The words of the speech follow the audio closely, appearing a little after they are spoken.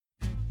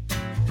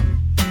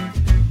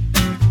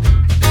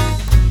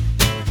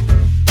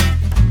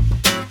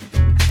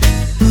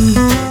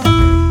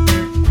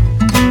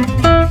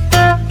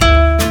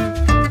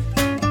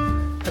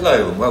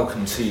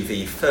to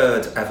the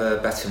third ever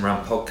Betting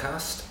Round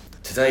podcast.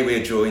 Today we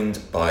are joined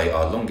by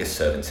our longest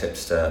serving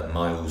tipster,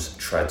 Miles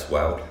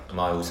Tredwell.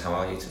 Miles, how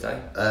are you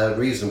today?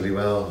 Reasonably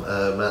well,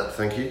 Matt,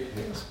 thank you.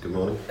 Yes, good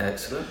morning.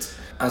 Excellent.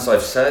 As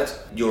I've said,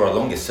 you're our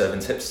longest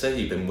serving tipster.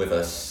 You've been with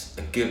us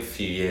a good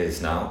few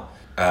years now.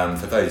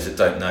 For those that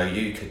don't know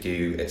you, could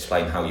you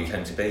explain how you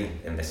came to be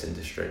in this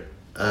industry?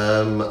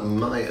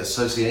 My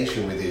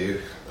association with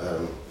you,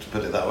 to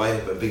put it that way,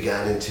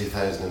 began in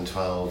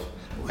 2012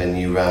 when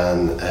you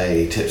ran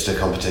a tipster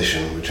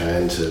competition which I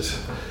entered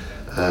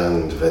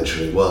and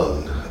eventually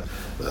won.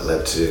 That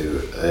led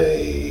to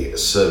a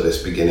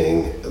service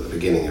beginning at the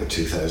beginning of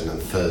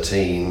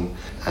 2013,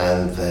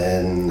 and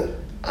then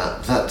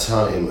at that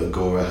time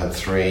Agora had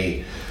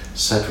three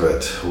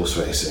separate horse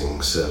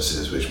racing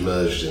services which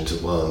merged into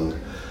one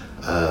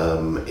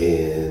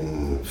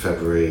in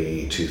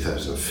February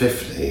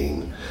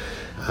 2015,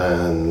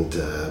 and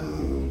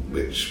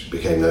which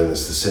became known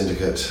as the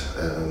Syndicate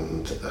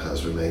and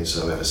has remained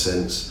so ever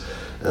since.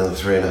 And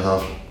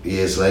 3.5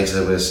 years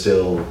later, we're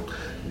still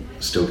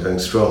going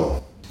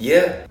strong.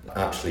 Yeah,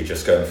 actually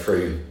just going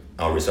through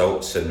our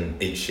results, and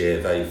each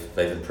year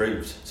they've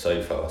improved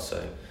so far,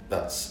 so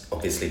that's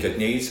obviously good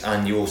news.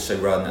 And you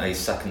also run a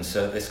second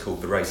service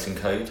called the Racing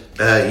Code.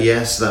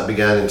 Yes, that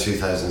began in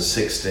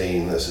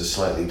 2016. That's a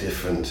slightly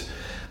different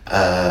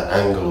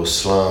angle or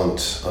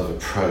slant of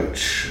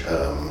approach,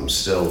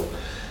 still,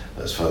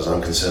 as far as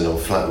I'm concerned, on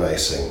flat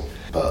racing,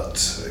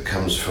 but it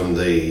comes from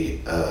the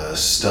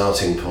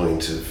starting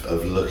point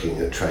of looking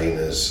at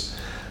trainers,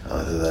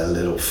 either their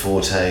little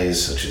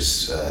fortes, such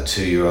as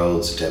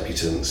 2-year-olds,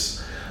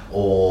 debutants,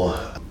 or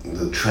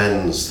the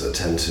trends that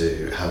tend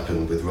to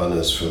happen with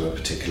runners from a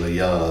particular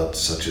yard,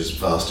 such as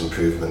vast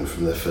improvement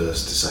from their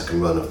first to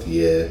second run of the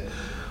year,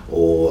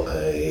 or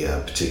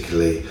a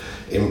particularly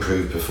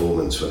improved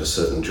performance when a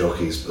certain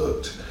jockey's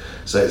booked.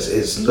 So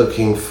it's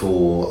looking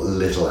for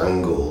little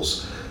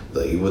angles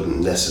that you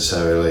wouldn't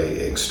necessarily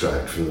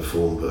extract from the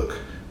form book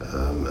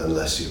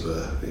unless you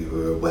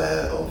were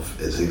aware of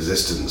its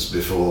existence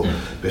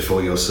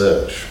before your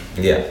search.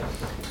 Yeah,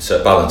 so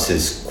it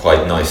balances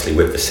quite nicely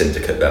with the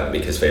Syndicate then,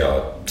 because they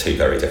are two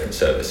very different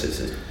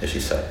services, as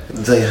you say.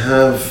 They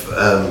have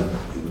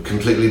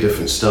completely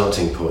different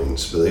starting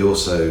points, but they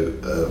also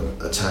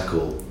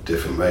tackle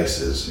different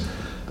races.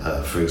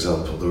 For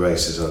example, the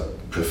races I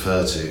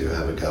prefer to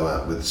have a go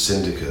at with the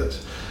Syndicate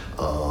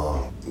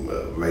are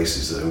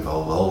races that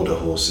involve older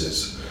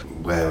horses,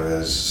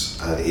 whereas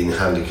in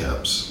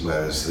handicaps,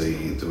 whereas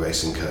the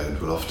Racing Code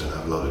will often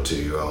have a lot of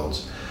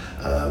 2-year-olds,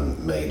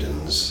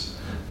 maidens.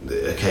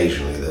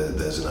 Occasionally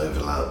there's an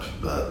overlap,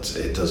 but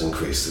it does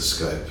increase the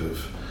scope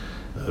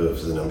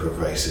of the number of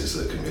races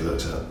that can be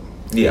looked at.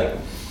 Yeah,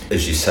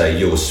 as you say,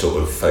 you're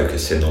sort of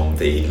focusing on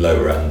the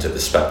lower end of the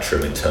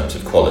spectrum in terms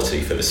of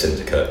quality for the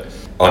Syndicate.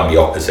 I'm the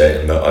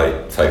opposite in that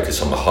I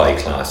focus on the high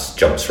class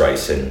jumps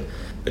racing,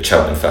 the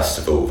Cheltenham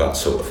Festival, that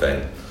sort of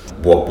thing.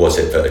 What was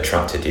it that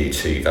attracted you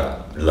to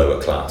that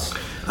lower class?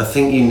 I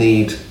think you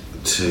need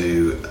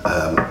to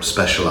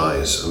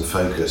specialise and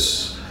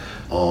focus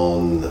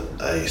on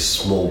a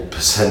small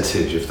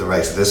percentage of the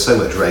race. There's so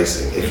much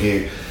racing. If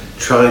you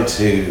try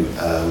to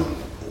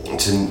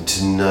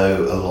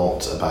know a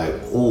lot about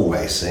all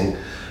racing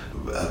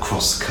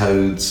across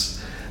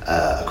codes,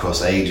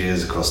 across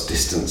ages, across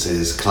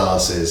distances,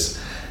 classes,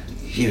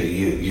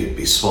 you'd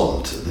be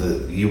swamped.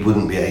 You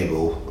wouldn't be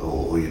able,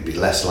 or you'd be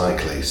less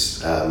likely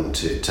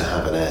to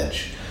have an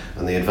edge.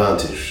 And the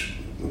advantage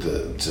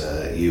that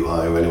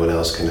I or anyone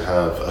else can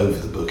have over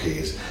the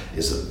bookies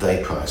is that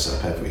they price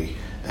up every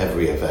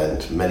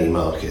event, many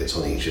markets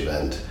on each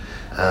event,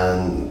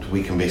 and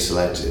we can be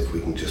selective.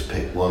 We can just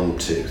pick 1,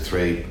 2,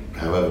 3,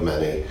 however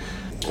many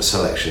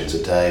selections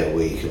a day, a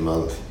week, a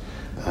month,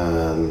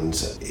 and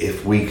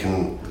if we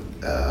can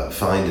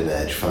find an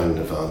edge, find an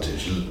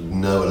advantage,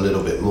 know a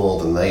little bit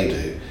more than they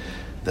do,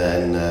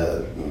 then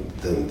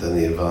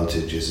the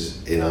advantage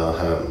is in our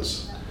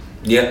hands.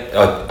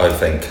 Yeah, I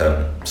think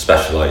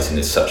specialising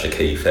is such a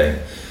key thing.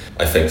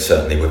 I think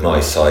certainly with my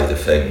side of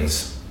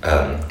things,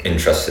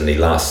 interestingly,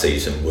 last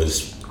season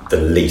was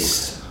the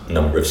least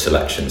number of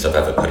selections I've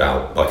ever put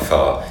out by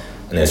far,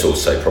 and it's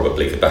also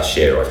probably the best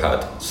year I've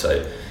had,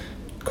 so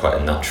quite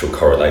a natural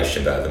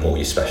correlation there. The more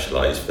you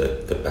specialise,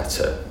 the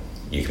better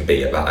you can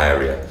be at that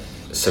area.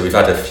 So we've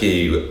had a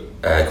few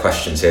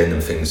questions in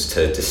and things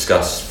to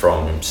discuss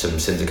from some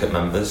Syndicate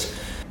members.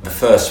 The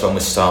first one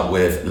we'll start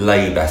with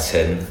lay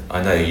betting.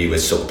 I know you were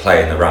sort of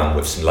playing around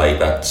with some lay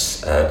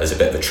bets as a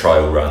bit of a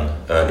trial run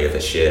earlier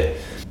this year.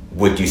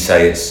 Would you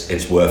say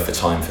it's worth the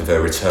time for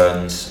the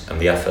returns and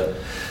the effort?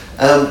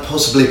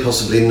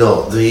 Possibly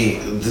not.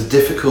 The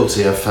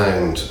difficulty I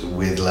found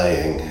with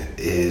laying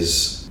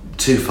is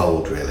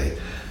twofold, really.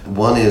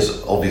 One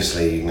is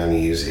obviously you can only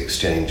use the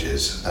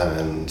exchanges,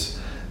 and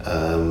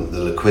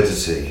the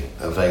liquidity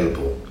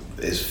available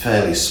is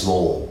fairly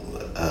small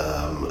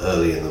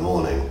early in the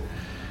morning,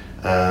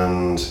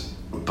 and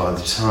by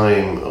the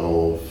time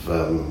of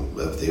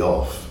the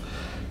off,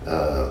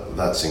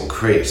 that's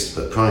increased,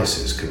 but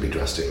prices could be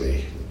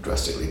drastically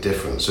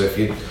different. So if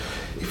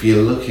if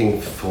you're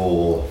looking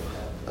for,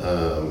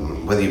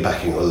 whether you're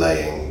backing or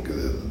laying,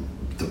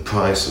 the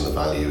price and the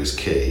value is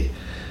key.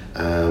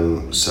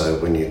 So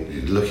when you're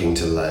looking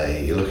to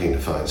lay, you're looking to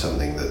find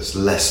something that's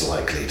less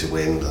likely to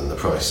win than the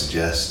price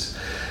suggests.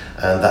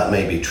 And that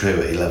may be true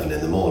at 11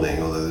 in the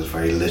morning, although there's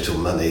very little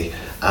money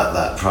at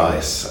that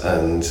price.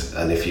 And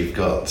if you've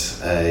got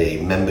a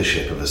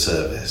membership of a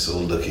service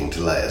all looking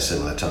to lay at a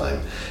similar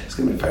time, it's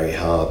going to be very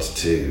hard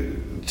to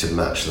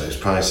match those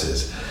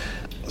prices.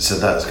 So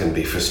that's going to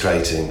be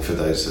frustrating for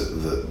those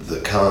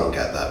that can't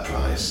get that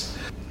price.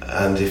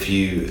 And if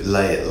you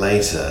lay it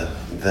later,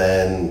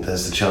 then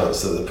there's the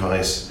chance that the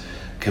price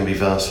can be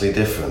vastly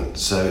different.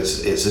 So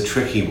it's a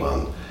tricky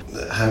one.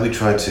 How we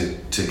tried to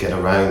get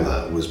around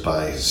that was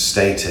by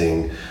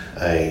stating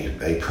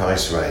a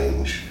price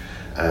range,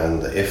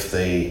 and if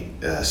the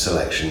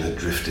selection had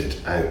drifted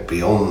out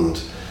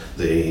beyond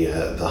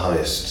the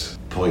highest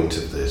point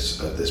of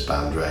this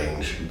band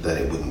range, then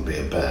it wouldn't be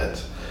a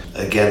bet.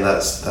 Again,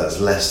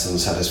 that's less than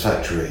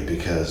satisfactory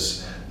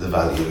because the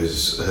value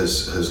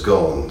has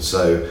gone.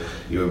 So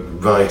you were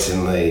right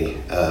in the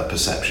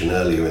perception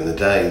earlier in the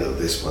day that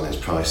this one is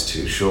priced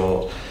too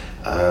short,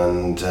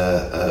 and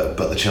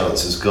but the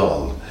chance has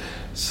gone.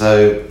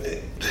 So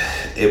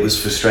it was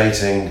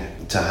frustrating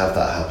to have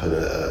that happen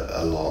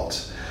a lot.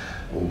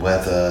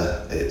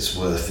 Whether it's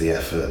worth the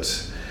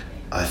effort,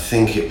 I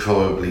think it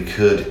probably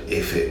could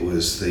if it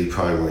was the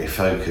primary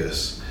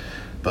focus,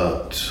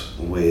 but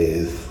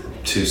with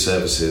two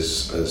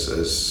services, as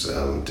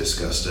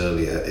discussed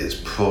earlier, it's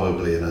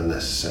probably an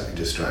unnecessary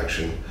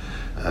distraction,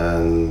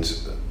 and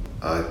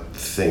I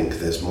think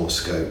there's more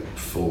scope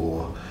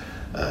for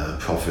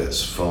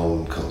profits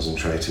from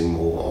concentrating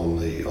more on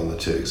the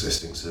two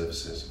existing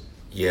services.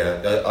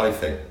 Yeah, I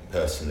think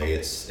personally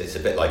it's a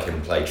bit like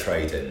in-play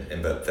trading,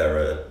 in that there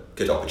are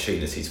good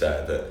opportunities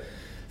there that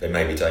they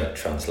maybe don't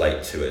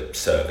translate to a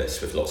service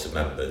with lots of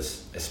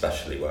members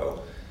especially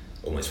well.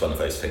 Almost one of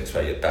those things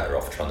where you're better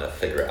off trying to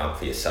figure it out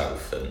for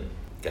yourself and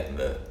getting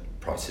the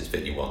prices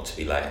that you want to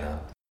be laying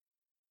at.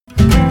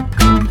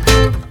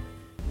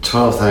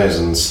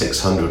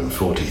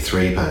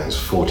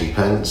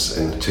 £12,643.40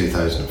 in the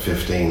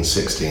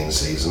 2015-16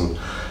 season,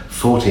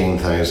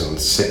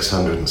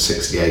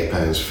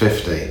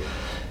 £14,668.50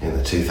 in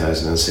the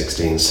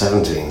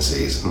 2016-17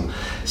 season,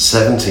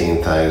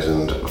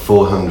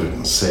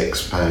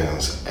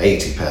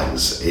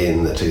 £17,406.80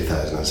 in the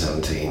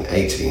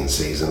 2017-18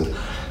 season.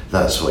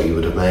 That's what you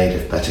would have made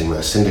if betting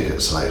my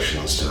syndicate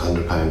selections to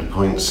 £100 a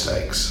point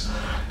stakes.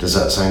 Does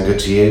that sound good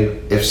to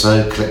you? If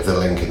so, click the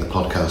link in the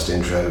podcast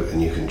intro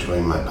and you can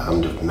join my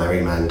band of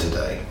merry men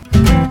today.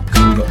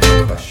 Got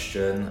a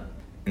question.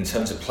 In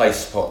terms of play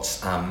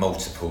spots and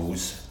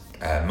multiples,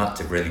 Matt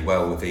did really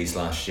well with these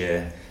last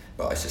year,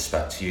 but I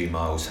suspect you,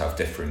 Miles, have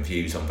differing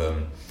views on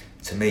them.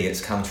 To me,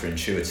 it's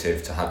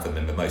counterintuitive to have them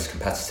in the most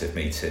competitive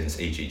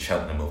meetings, e.g.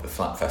 Cheltenham or the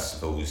flat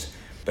festivals,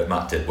 but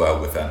Matt did well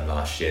with them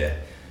last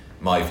year.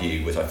 My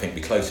view would, I think,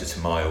 be closer to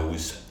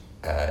Miles,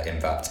 in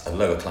that a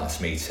lower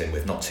class meeting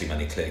with not too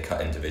many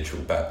clear-cut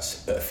individual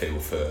bets, but a feel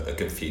for a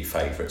good few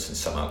favourites and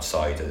some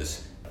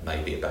outsiders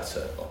may be a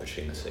better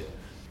opportunity.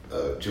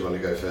 Do you want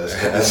to go first?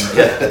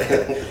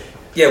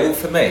 Yeah, well,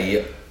 for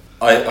me,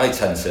 I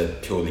tend to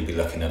purely be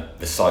looking at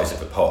the size of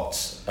the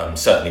pots,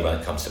 certainly when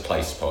it comes to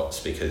place pots,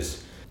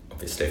 because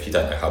obviously if you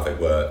don't know how they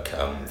work,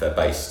 they're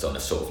based on a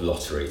sort of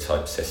lottery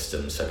type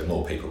system, so the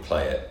more people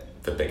play it,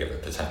 the bigger the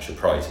potential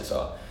prizes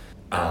are.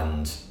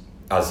 And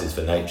as is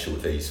the nature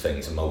of these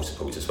things and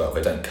multiples as well,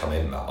 they don't come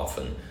in that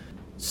often.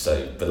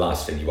 So the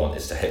last thing you want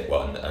is to hit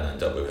one and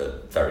end up with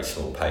a very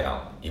small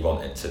payout. You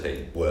want it to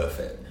be worth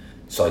it.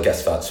 So I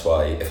guess that's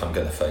why if I'm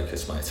going to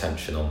focus my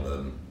attention on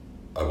them,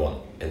 I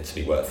want it to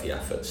be worth the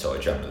effort. So I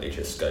generally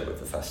just go with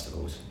the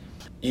festivals.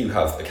 You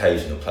have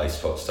occasional play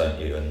spots, don't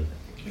you? And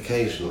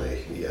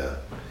occasionally, yeah.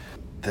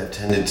 They've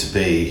tended to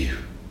be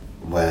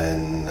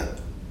when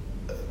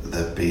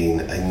there've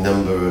been a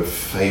number of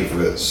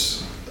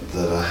favourites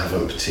that I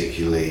haven't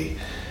particularly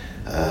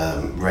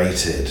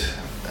rated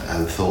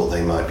and thought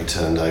they might be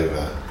turned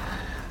over,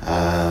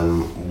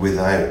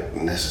 without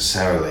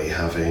necessarily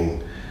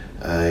having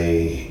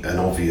an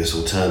obvious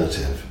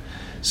alternative.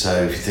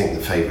 So if you think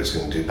the favourite's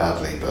going to do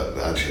badly, but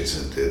actually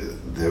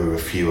there are a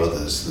few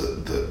others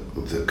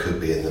that could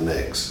be in the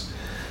mix,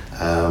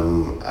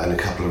 and a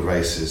couple of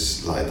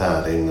races like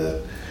that in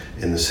the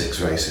 6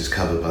 races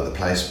covered by the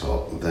play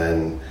spot,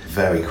 then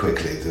very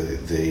quickly the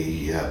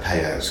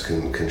payouts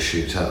can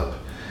shoot up.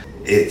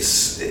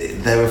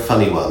 They're a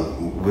funny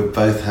one. We've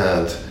both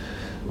had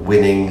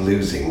winning,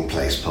 losing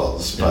play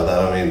spots. By that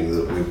I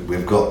mean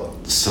we've got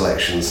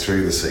selections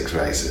through the 6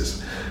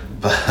 races,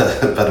 but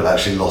have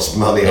actually lost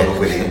money on a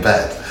winning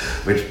bet,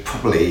 which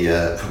probably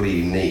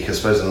unique, I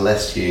suppose,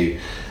 unless you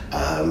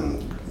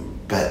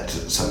bet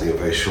something at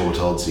very short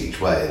odds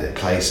each way and it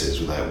places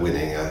without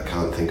winning. I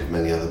can't think of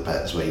many other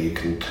bets where you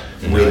can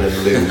win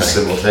and lose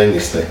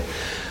simultaneously.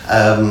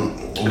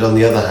 But on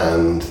the other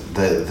hand,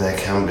 there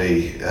can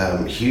be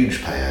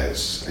huge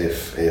payouts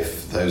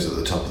if those at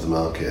the top of the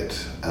market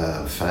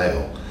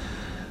fail.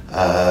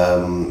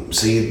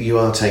 So you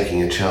are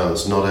taking a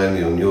chance not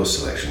only on your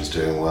selections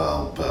doing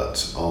well,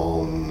 but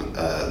on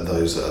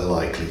those that are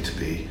likely to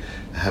be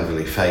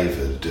heavily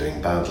favoured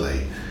doing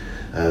badly.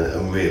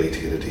 And really, to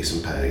get a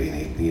decent pair, you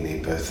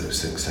need both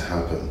those things to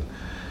happen.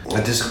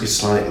 I disagree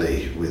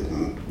slightly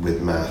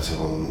with Matt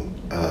on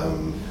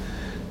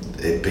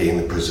it being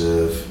the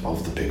preserve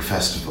of the big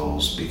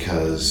festivals,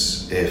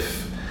 because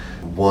if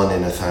 1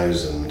 in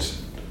 1,000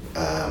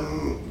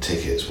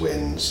 tickets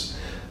wins,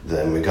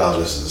 then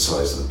regardless of the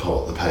size of the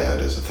pot, the payout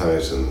is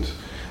 1,000.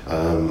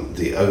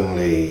 The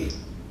only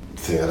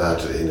thing I'd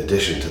add in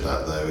addition to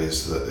that, though,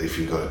 is that if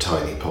you've got a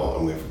tiny pot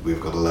and we've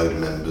got a load of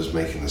members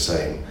making the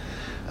same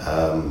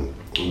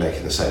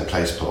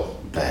place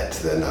pot bet,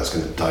 then that's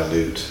going to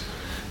dilute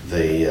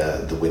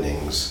the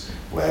winnings.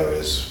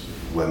 Whereas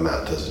when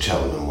Matt does a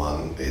Cheltenham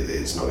one,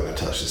 it's not going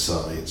to touch the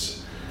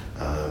sides,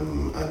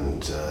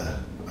 and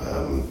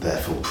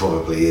therefore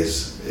probably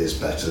is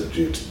better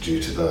due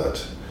to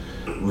that.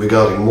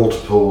 Regarding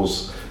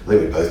multiples, I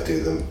think we both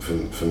do them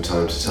from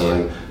time to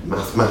time. Yeah.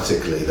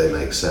 Mathematically, they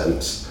make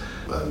sense,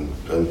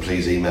 and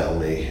please email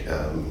me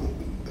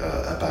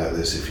about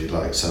this if you'd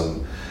like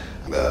some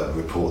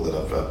report that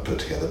I've put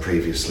together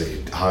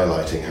previously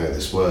highlighting how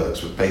this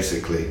works. But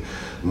basically,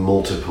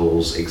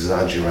 multiples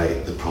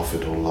exaggerate the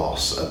profit or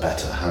loss a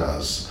bettor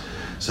has.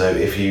 So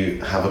if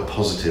you have a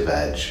positive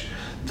edge,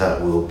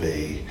 that will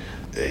be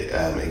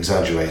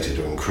exaggerated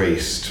or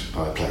increased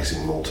by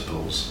placing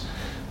multiples.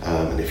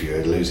 And if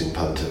you're a losing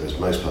punter, as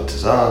most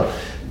punters are,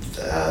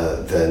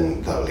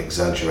 then that will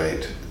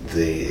exaggerate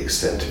the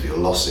extent of your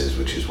losses,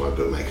 which is why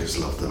bookmakers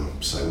love them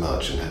so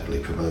much and heavily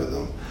promote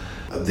them.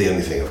 The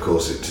only thing, of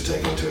course, to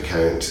take into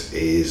account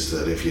is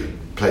that if you're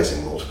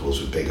placing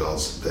multiples with big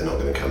odds, they're not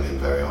going to come in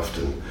very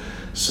often.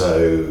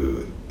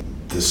 So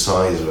the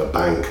size of a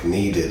bank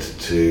needed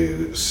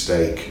to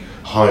stake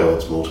high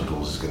odds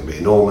multiples is going to be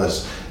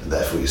enormous, and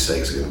therefore your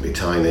stakes are going to be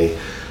tiny.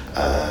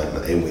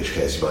 In which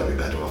case you might be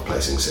better off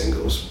placing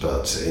singles,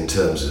 but in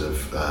terms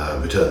of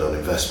return on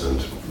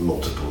investment,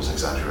 multiples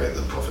exaggerate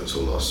the profits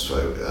or loss,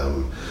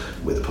 so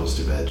with a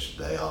positive edge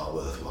they are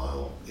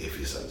worthwhile if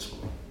you're sensible.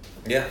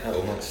 Yeah, that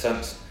all makes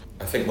sense.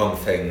 I think one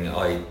thing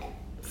I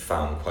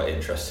found quite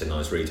interesting I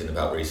was reading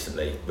about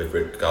recently with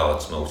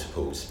regards to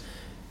multiples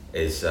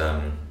is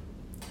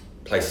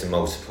placing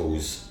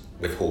multiples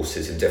with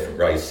horses in different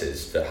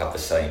races that have the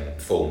same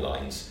form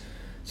lines.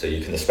 So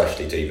you can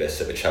especially do this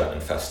at the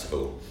Cheltenham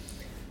Festival.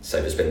 So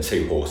there's been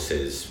 2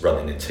 horses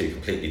running in 2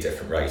 completely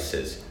different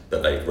races,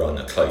 but they've run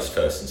a close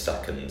first and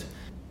second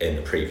in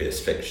the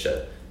previous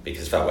fixture,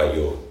 because that way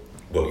you're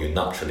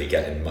naturally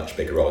getting much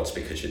bigger odds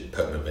because you're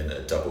putting them in a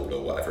double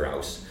or whatever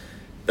else.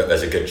 But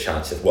there's a good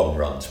chance if one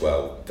runs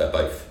well, they're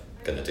both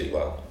going to do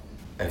well.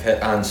 Okay,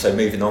 and so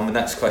moving on, the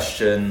next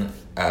question,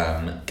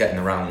 getting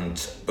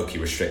around bookie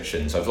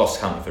restrictions. I've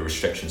lost count of the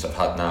restrictions I've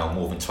had now,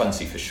 more than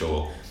 20 for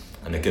sure,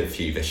 and a good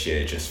few this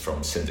year just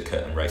from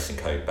syndicate and racing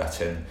code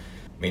betting.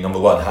 I mean, on the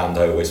one hand,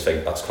 I always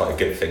think that's quite a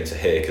good thing to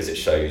hear because it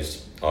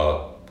shows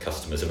our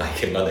customers are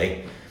making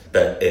money,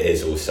 but it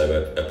is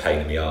also a pain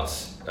in the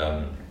arse.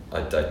 I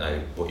don't know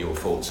what your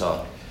thoughts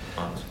are.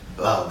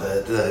 Well,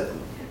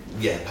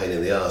 pain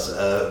in the arse.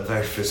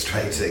 Very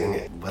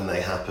frustrating when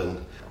they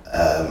happen.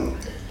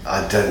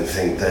 I don't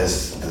think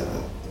there's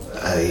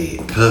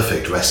a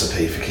perfect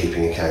recipe for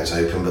keeping accounts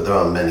open, but there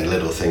are many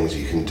little things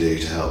you can do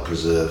to help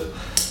preserve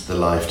the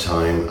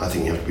lifetime. I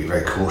think you have to be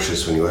very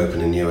cautious when you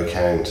open a new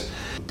account,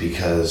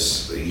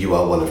 because you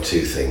are one of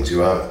 2 things.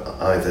 You are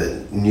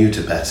either new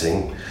to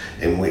betting,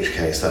 in which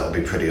case that will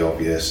be pretty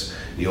obvious.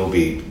 You'll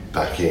be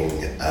backing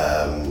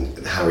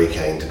Harry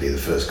Kane to be the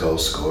first goal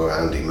scorer,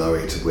 Andy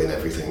Murray to win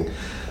everything,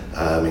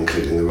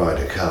 including the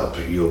Ryder Cup.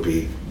 You'll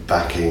be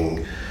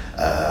backing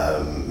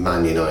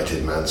Man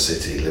United, Man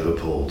City,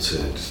 Liverpool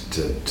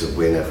to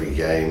win every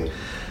game,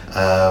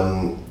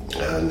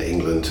 and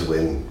England to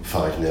win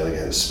 5-0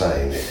 against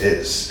Spain.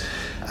 It's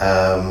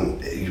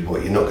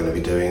what you're not going to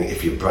be doing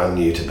if you're brand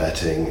new to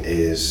betting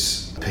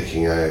is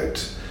picking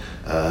out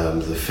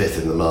the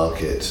 5th in the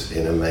market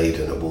in a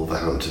maiden at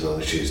Wolverhampton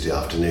on a Tuesday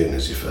afternoon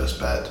as your first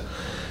bet.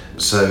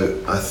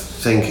 So I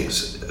think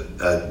it's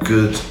a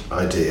good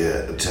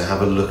idea to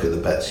have a look at the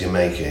bets you're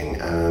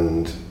making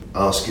and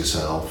ask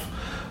yourself,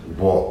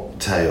 what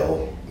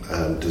tale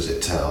does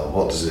it tell?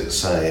 What does it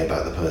say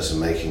about the person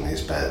making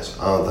these bets?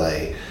 Are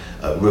they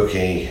a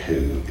rookie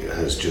who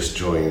has just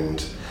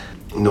joined,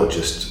 not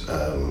just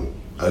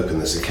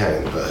opened this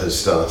account, but has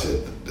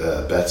started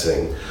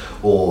betting,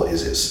 or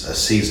is it a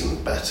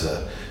seasoned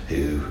bettor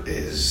who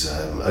is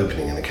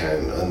opening an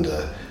account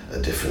under a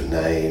different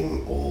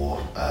name, or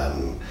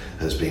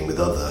has been with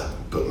other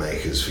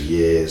bookmakers for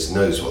years,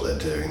 knows what they're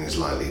doing, is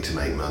likely to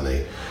make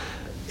money?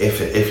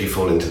 If you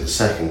fall into the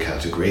second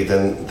category,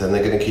 then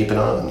they're going to keep an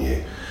eye on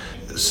you.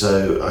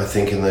 So I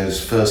think in those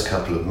first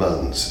couple of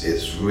months,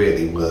 it's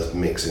really worth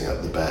mixing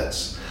up the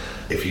bets.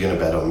 If you're going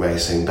to bet on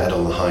racing, bet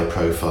on the high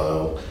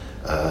profile,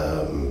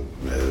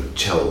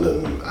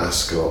 Cheltenham,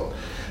 Ascot,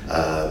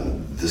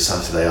 the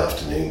Saturday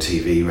afternoon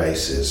TV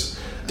races.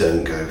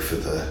 Don't go for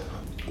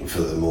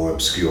the more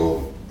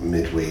obscure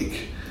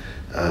midweek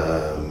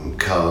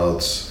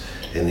cards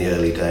in the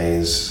early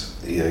days.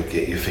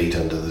 Get your feet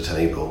under the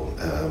table,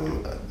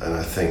 and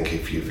I think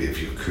if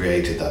you've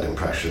created that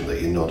impression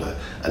that you're not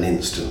an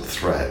instant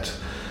threat,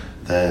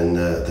 then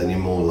you're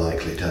more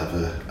likely to have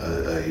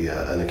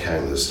an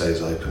account that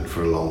stays open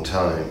for a long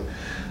time.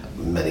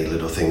 Many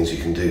little things you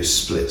can do: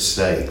 split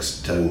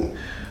stakes. Don't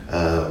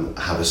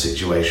have a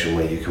situation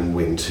where you can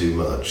win too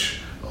much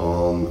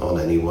on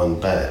any one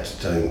bet.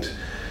 Don't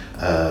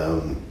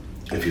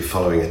if you're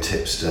following a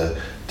tipster,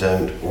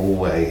 don't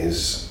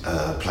always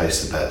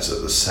place the bets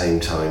at the same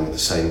time with the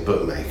same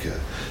bookmaker.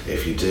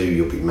 If you do,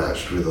 you'll be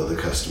matched with other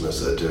customers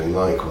that are doing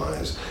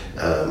likewise.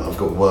 I've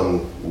got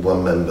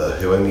one member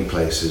who only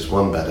places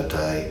one bet a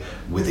day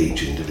with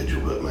each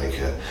individual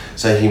bookmaker.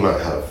 So he might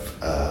have,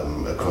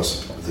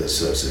 across the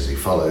services he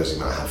follows, he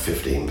might have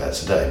 15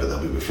 bets a day, but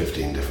they'll be with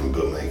 15 different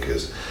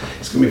bookmakers.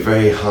 It's going to be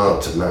very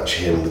hard to match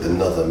him with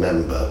another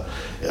member,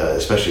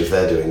 especially if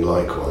they're doing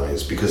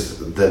likewise, because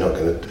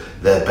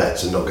their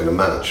bets are not going to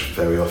match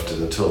very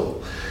often at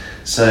all.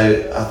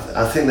 So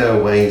I think there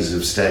are ways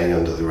of staying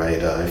under the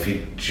radar. If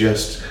you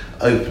just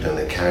open an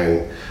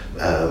account,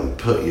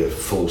 put your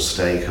full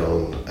stake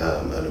on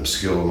an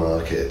obscure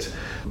market,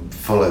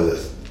 follow the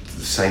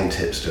same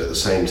tipster at the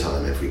same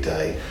time every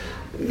day,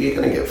 you're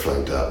going to get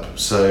flagged up.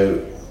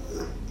 So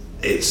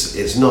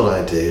it's not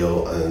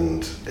ideal,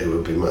 and it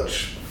would be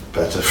much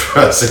better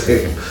for us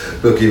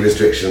if bookie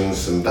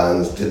restrictions and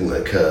bans didn't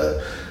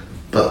occur,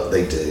 but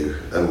they do,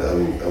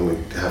 and we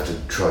have to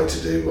try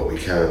to do what we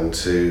can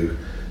to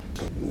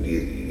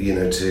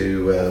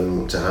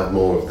to have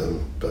more of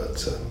them.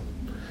 But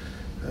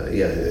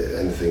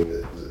anything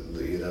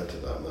that you'd add to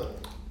that,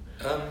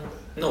 Matt?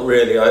 Not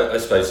really. I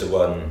suppose the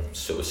one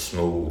sort of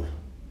small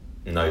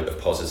note of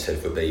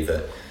positive would be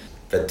that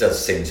there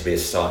does seem to be a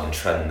starting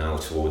trend now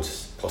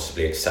towards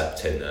possibly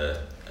accepting a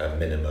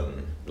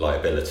minimum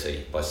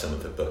liability by some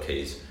of the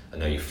bookies. I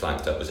know you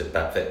flagged up, was it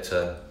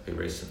bettor who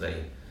recently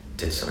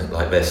did something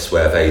like this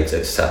where they'd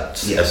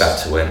accept a bet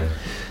to win?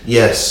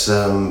 Yes,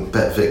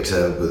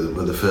 bettor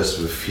were the first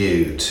of a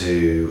few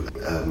to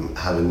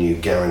have a new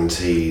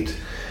guaranteed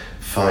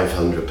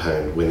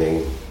 £500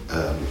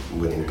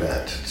 winning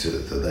bet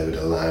that they would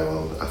allow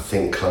on, I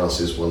think,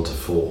 classes 1 to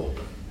 4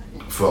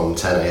 from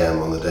 10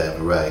 a.m. on the day of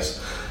a race.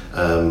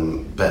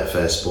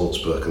 Betfair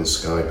Sportsbook and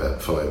Sky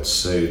Bet followed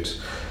suit.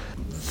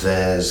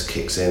 Theirs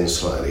kicks in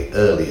slightly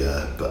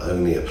earlier, but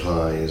only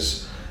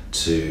applies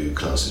to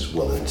classes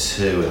 1 and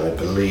 2, and I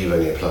believe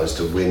only applies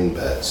to win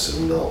bets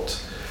and not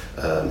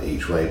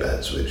each way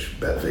bets, which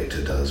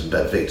BetVictor does. And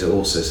BetVictor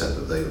also said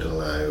that they would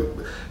allow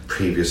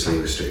previously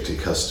restricted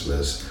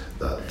customers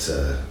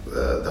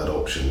that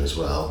option as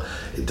well.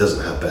 It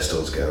doesn't have best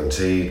odds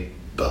guaranteed,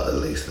 but at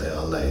least they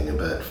are laying a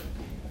bet.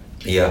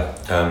 Yeah,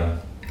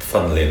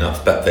 funnily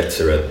enough,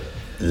 BetVictor are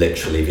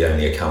literally the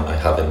only account I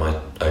have in my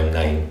own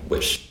name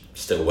which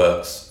still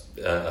works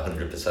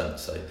 100%,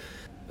 so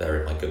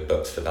they're in my good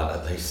books for that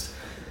at least.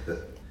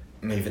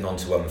 Moving on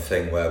to one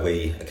thing where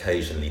we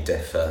occasionally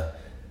differ,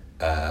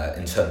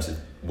 in terms of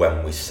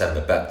when we send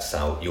the bets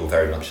out, you're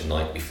very much a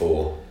night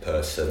before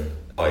person.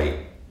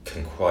 I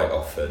can quite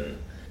often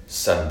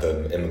send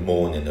them in the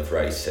morning of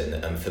racing,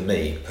 and for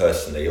me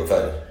personally,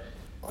 although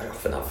I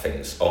often have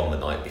things on the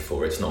night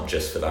before, it's not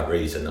just for that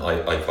reason.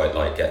 I quite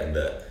like getting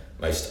the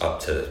most up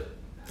to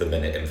the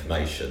minute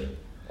information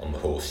on the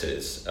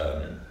horses,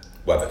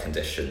 weather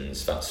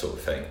conditions, that sort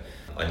of thing.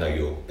 I know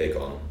you're big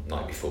on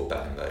night before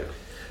betting though.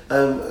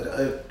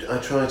 I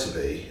try to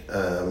be,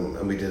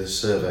 and we did a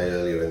survey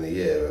earlier in the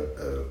year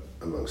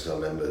amongst our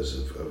members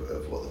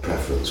of what the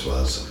preference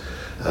was.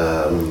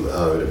 I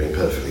would have been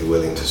perfectly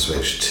willing to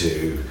switch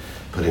to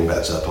putting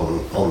bets up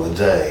on the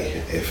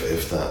day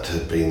if that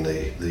had been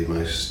the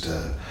most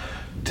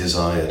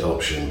desired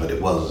option, but it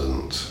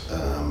wasn't.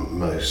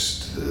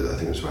 I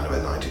think it was around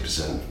about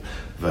 90%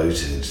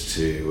 voted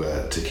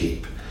to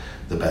keep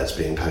the bets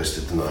being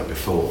posted the night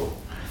before.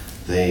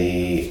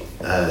 The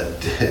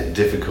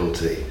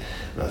difficulty,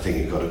 and I think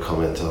you've got a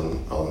comment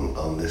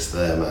on this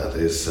there, Matt,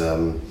 is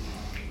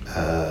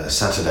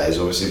Saturdays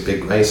obviously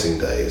big racing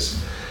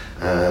days,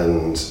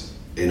 and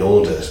in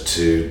order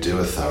to do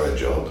a thorough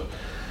job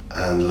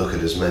and look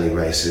at as many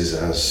races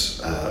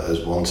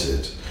as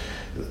wanted,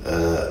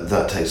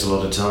 that takes a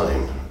lot of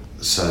time.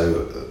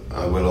 So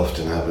I will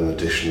often have an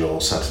additional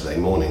Saturday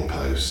morning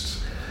post.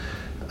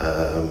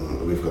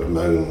 We've got a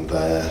moan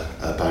there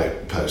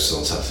about posts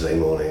on Saturday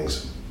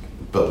mornings,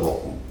 but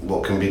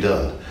what can be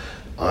done?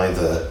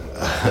 Either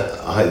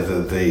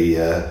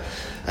the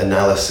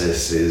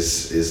analysis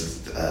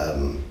is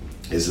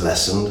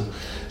lessened,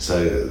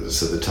 so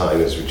the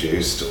time is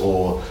reduced,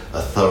 or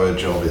a thorough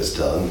job is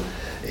done,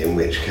 in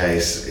which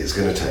case it's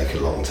going to take a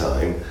long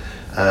time,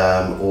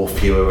 or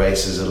fewer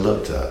races are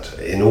looked at,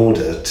 in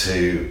order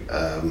to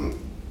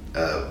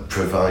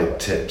provide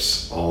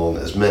tips on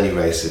as many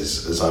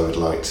races as I would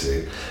like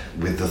to,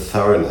 with the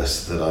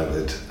thoroughness that I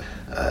would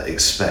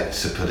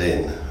expect to put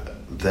in.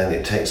 Then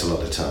it takes a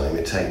lot of time,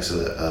 it takes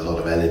a lot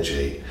of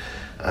energy,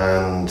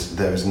 and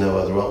there is no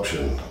other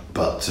option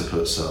but to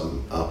put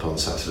some up on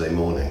Saturday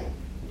morning.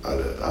 I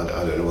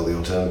don't know what the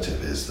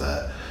alternative is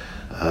there.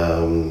 There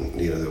are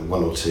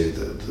one or two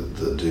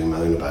that do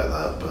moan about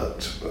that,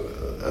 but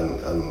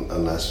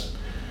unless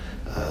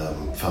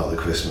Father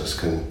Christmas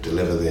can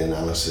deliver the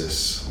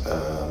analysis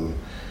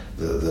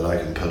that I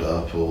can put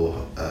up,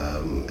 or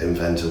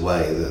invent a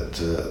way that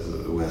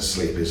where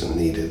sleep isn't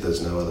needed,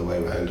 there's no other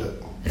way around it.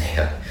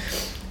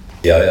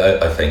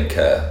 I think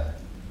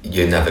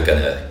you're never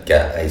going to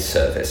get a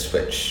service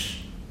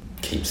which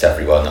keeps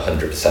everyone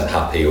 100%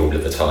 happy all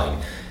of the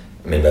time.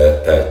 I mean,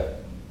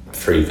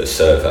 through the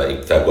survey,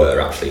 there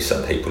were actually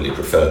some people who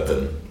preferred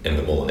them in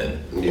the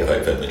morning, although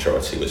the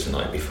majority was the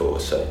night before.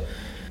 So,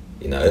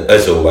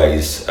 as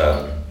always,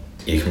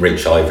 you can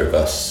reach either of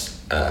us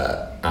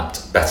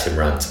at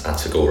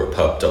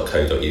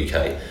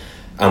bettingrant@agorapub.co.uk,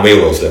 and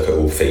we always look at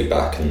all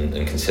feedback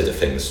and consider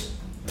things.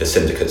 The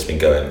syndicate's been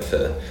going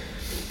for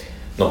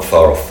not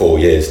far off 4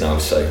 years now,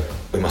 so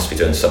we must be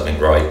doing something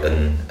right,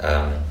 and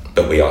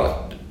but we are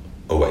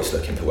always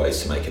looking for ways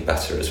to make it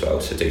better as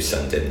well, so do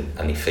send in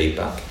any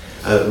feedback.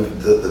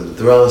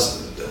 There are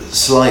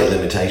slight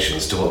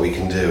limitations to what we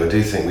can do. I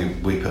do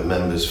think we put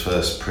members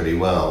first pretty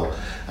well,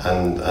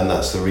 and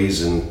that's the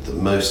reason that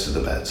most of the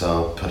bets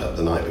are put up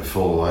the night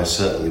before. I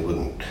certainly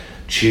wouldn't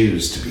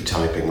choose to be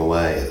typing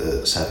away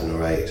at 7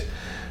 or 8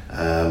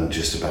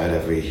 just about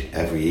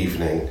every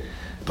evening,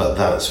 but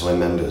that's why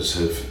members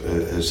have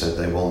said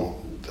they want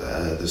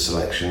the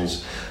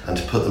selections, and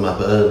to put them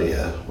up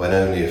earlier when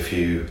only a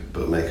few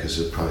bookmakers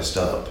have priced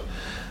up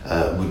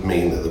would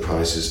mean that the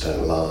prices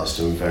don't last,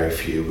 and very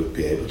few would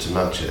be able to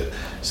match it.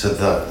 So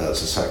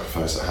that's a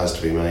sacrifice that has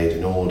to be made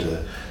in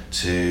order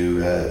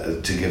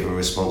to give a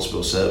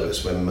responsible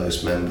service when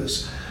most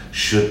members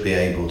should be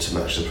able to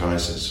match the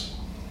prices.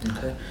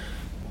 Okay,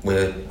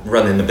 we're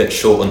running a bit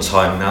short on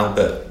time now,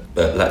 but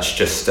let's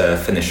just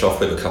finish off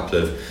with a couple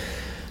of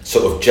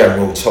sort of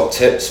general top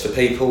tips for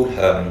people.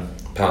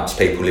 Perhaps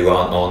people who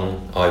aren't on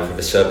either of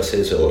the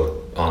services or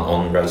aren't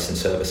on racing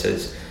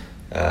services.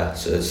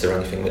 So is there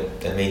anything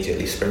that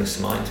immediately springs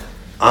to mind?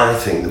 I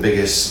think the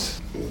biggest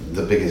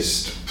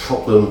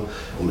problem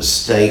or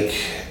mistake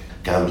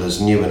gamblers,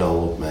 new and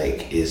old,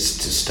 make is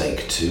to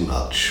stake too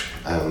much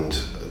and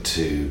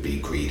to be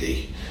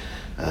greedy.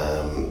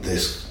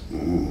 This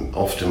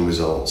often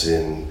results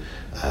in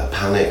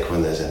panic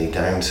when there's any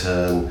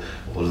downturn,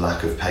 or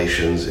lack of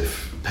patience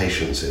if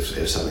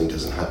something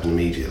doesn't happen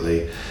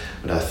immediately.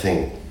 But I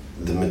think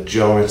the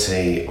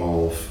majority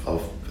of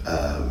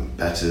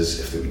bettors,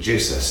 if they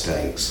reduce their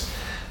stakes,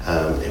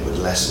 it would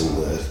lessen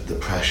the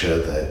pressure,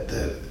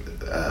 that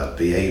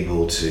be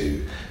able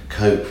to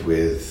cope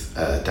with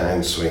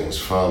downswings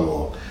far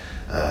more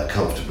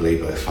comfortably,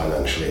 both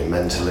financially and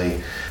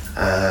mentally,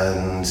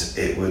 and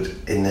it would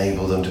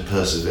enable them to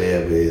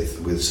persevere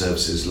with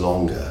services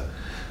longer,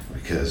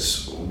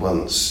 because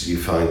once you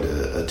find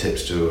a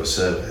tipster or a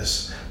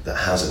service that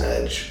has an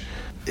edge,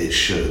 it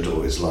should,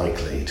 or is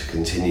likely to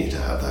continue to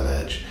have that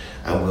edge,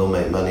 and will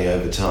make money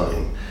over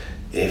time.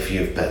 If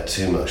you've bet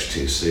too much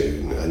too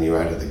soon and you're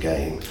out of the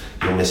game,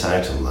 you'll miss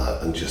out on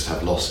that and just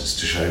have losses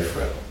to show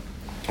for it.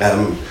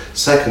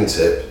 Second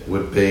tip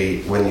would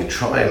be, when you're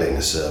trialling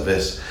a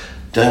service,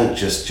 don't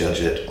just judge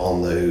it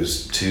on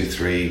those 2,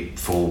 3,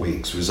 4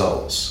 weeks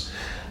results.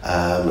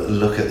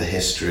 Look at the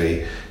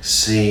history,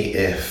 see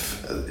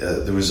if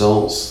the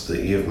results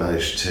that you've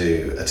managed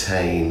to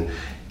attain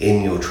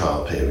in your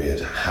trial period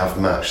have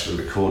matched the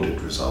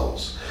recorded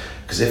results.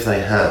 Because if they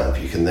have,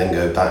 you can then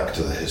go back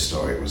to the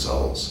historic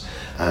results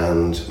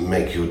and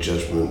make your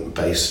judgment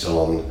based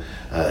on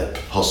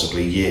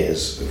possibly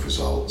years of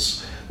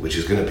results, which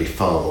is going to be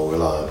far more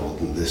reliable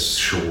than this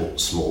short,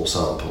 small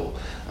sample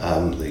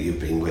that you've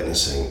been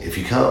witnessing. If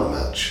you can't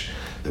match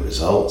the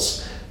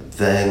results,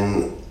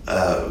 then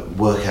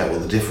work out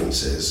what the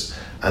difference is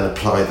and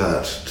apply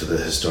that to the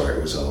historic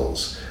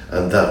results,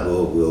 and that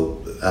will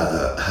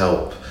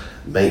help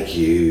make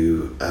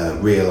you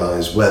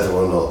realise whether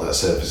or not that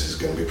service is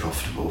going to be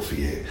profitable for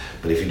you.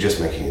 But if you're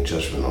just making a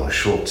judgment on a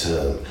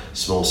short-term,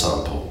 small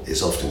sample,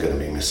 it's often going to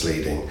be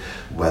misleading,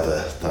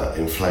 whether that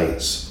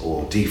inflates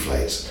or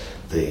deflates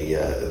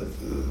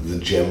the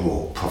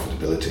general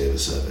profitability of the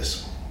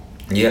service.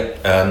 Yeah,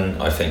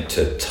 I think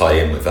to tie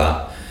in with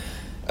that,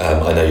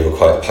 I know you're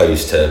quite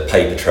opposed to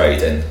paper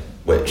trading,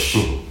 which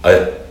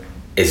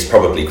is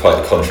probably quite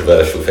a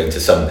controversial thing to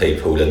some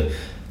people, and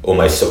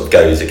almost sort of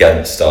goes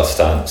against our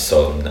stance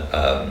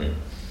on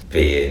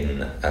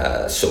being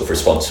sort of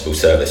responsible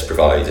service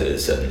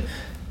providers and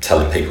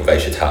telling people they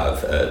should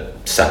have a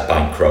set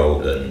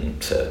bankroll and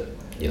to,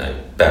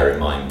 bear in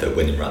mind that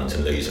winning runs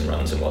and losing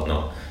runs and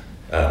whatnot.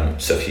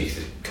 So if you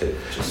could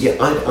just... Yeah,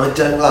 I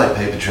don't like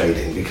paper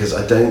trading because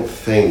I don't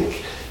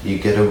think you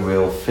get a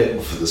real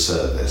feel for the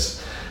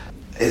service.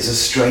 It's a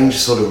strange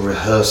sort of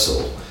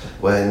rehearsal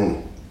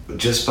when,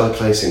 just by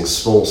placing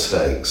small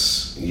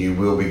stakes, you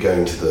will be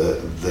going to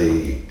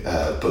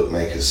the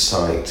bookmaker's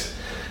site.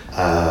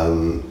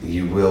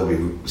 You will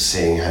be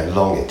seeing how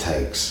long it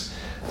takes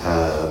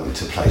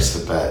to place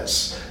the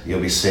bets.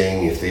 You'll be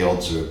seeing if the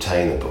odds are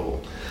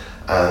obtainable.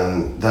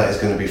 And that is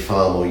going to be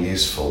far more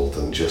useful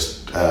than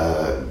just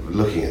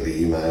looking at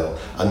the email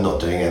and not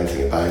doing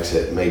anything about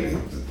it, maybe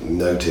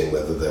noting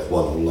whether they've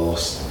won or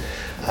lost.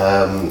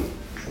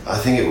 I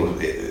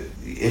think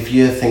if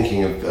you're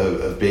thinking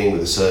of being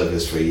with the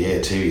service for a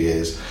year, 2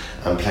 years,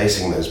 and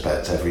placing those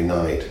bets every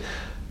night,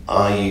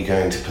 are you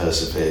going to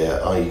persevere?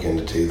 Are you going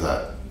to do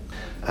that?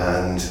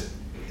 And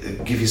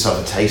give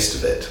yourself a taste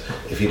of it.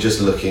 If you're just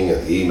looking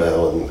at the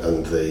email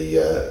and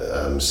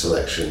the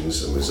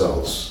selections and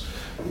results,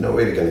 you're not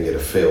really going to get a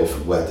feel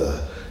for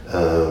whether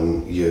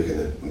you're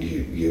going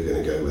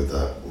to go with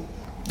that.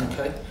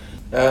 Okay.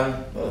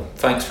 Well,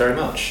 thanks very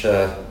much.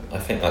 I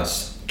think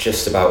that's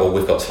just about all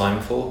we've got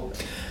time for.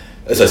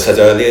 As I said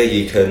earlier,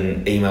 you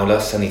can email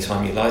us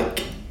anytime you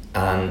like,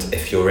 and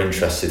if you're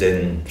interested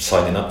in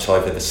signing up to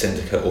either the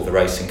syndicate or the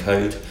racing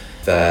code,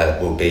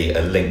 there will be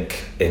a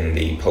link in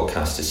the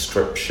podcast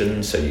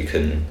description, so you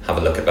can have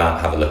a look at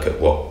that, have a look at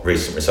what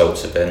recent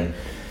results have been.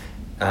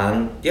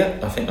 And yeah,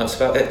 I think that's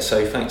about it.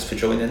 So thanks for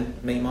joining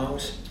me,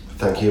 Miles.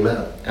 Thank you,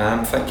 Matt.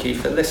 And thank you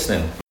for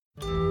listening.